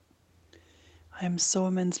I'm so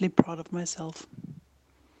immensely proud of myself.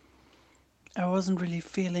 I wasn't really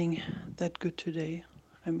feeling that good today.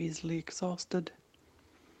 I'm easily exhausted.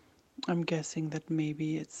 I'm guessing that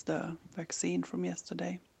maybe it's the vaccine from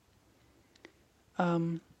yesterday.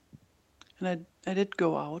 Um, and I did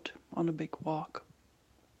go out on a big walk.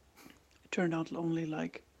 It turned out only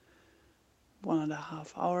like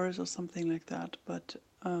 1.5 hours or something like that, but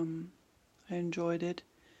I enjoyed it.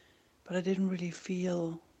 But I didn't really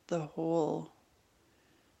feel the whole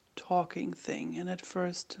talking thing. And at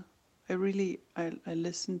first, I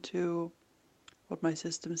listened to what my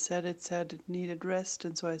system said. It said it needed rest,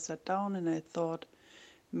 and so I sat down and I thought,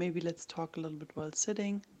 maybe let's talk a little bit while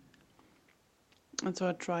sitting. And so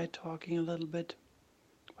I tried talking a little bit,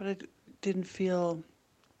 but it didn't feel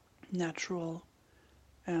natural.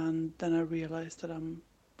 And then I realized that I'm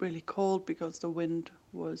really cold because the wind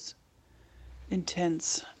was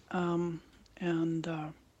intense. And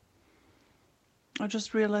I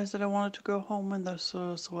just realized that I wanted to go home, and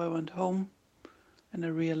so I went home. And I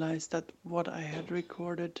realized that what I had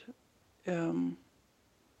recorded um,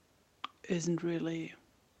 isn't really,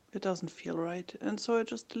 it doesn't feel right. And so I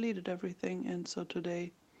just deleted everything. And so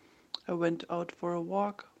today I went out for a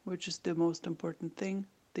walk, which is the most important thing,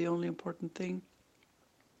 the only important thing.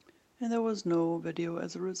 And there was no video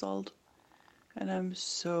as a result. And I'm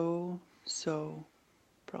so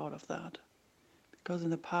proud of that. Because in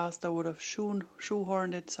the past I would have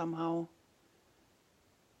shoehorned it somehow.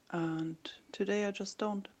 And today I just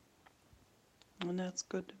don't. And that's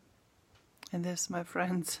good. And this, my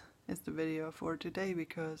friends, is the video for today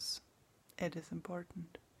because it is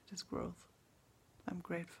important. It is growth. I'm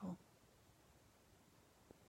grateful.